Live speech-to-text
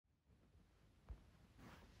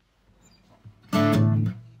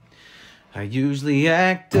I usually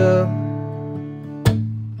act up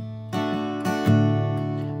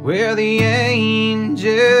where the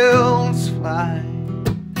angels fly,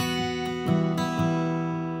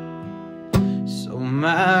 so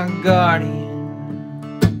my guardian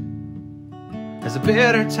has a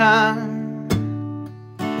better time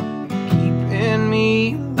keeping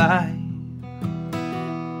me alive.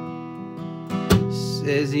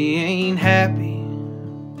 Says he ain't happy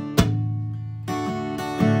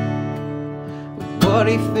with what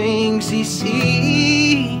he thinks he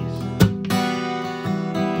sees.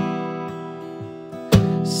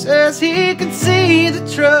 Says he can see the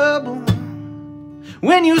trouble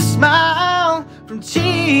when you smile from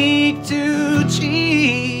cheek to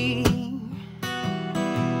cheek.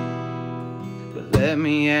 But let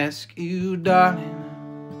me ask you, darling,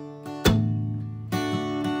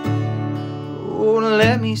 oh,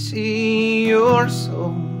 let me see your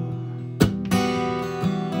soul.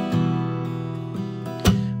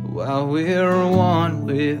 While we're one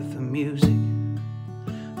with the music,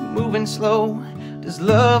 moving slow, does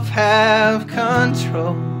love have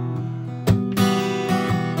control?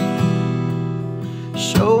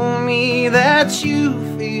 Show me that you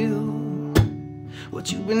feel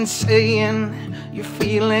what you've been saying you're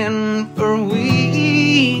feeling for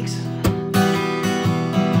weeks.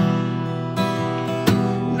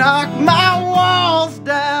 Knock my walls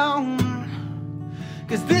down,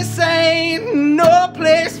 'cause this ain't no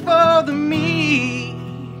place for the meek.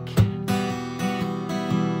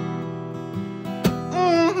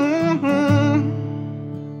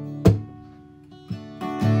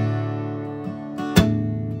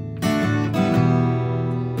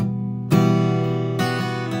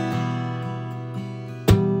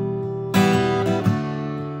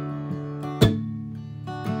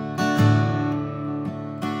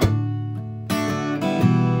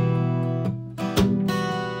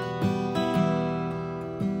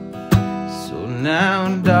 Now,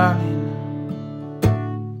 darling,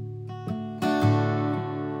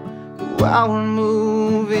 while we're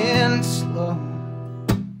moving slow,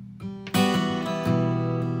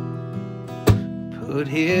 put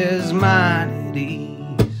his mind at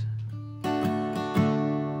ease.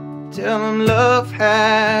 Tell him love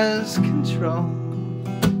has control.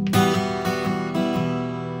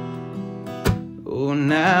 Oh,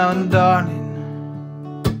 now, darling,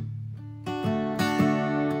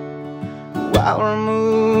 while we're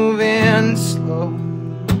moving slow,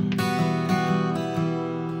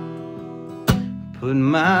 put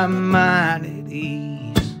my mind at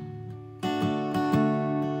ease.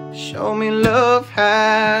 Show me love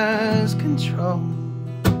has control.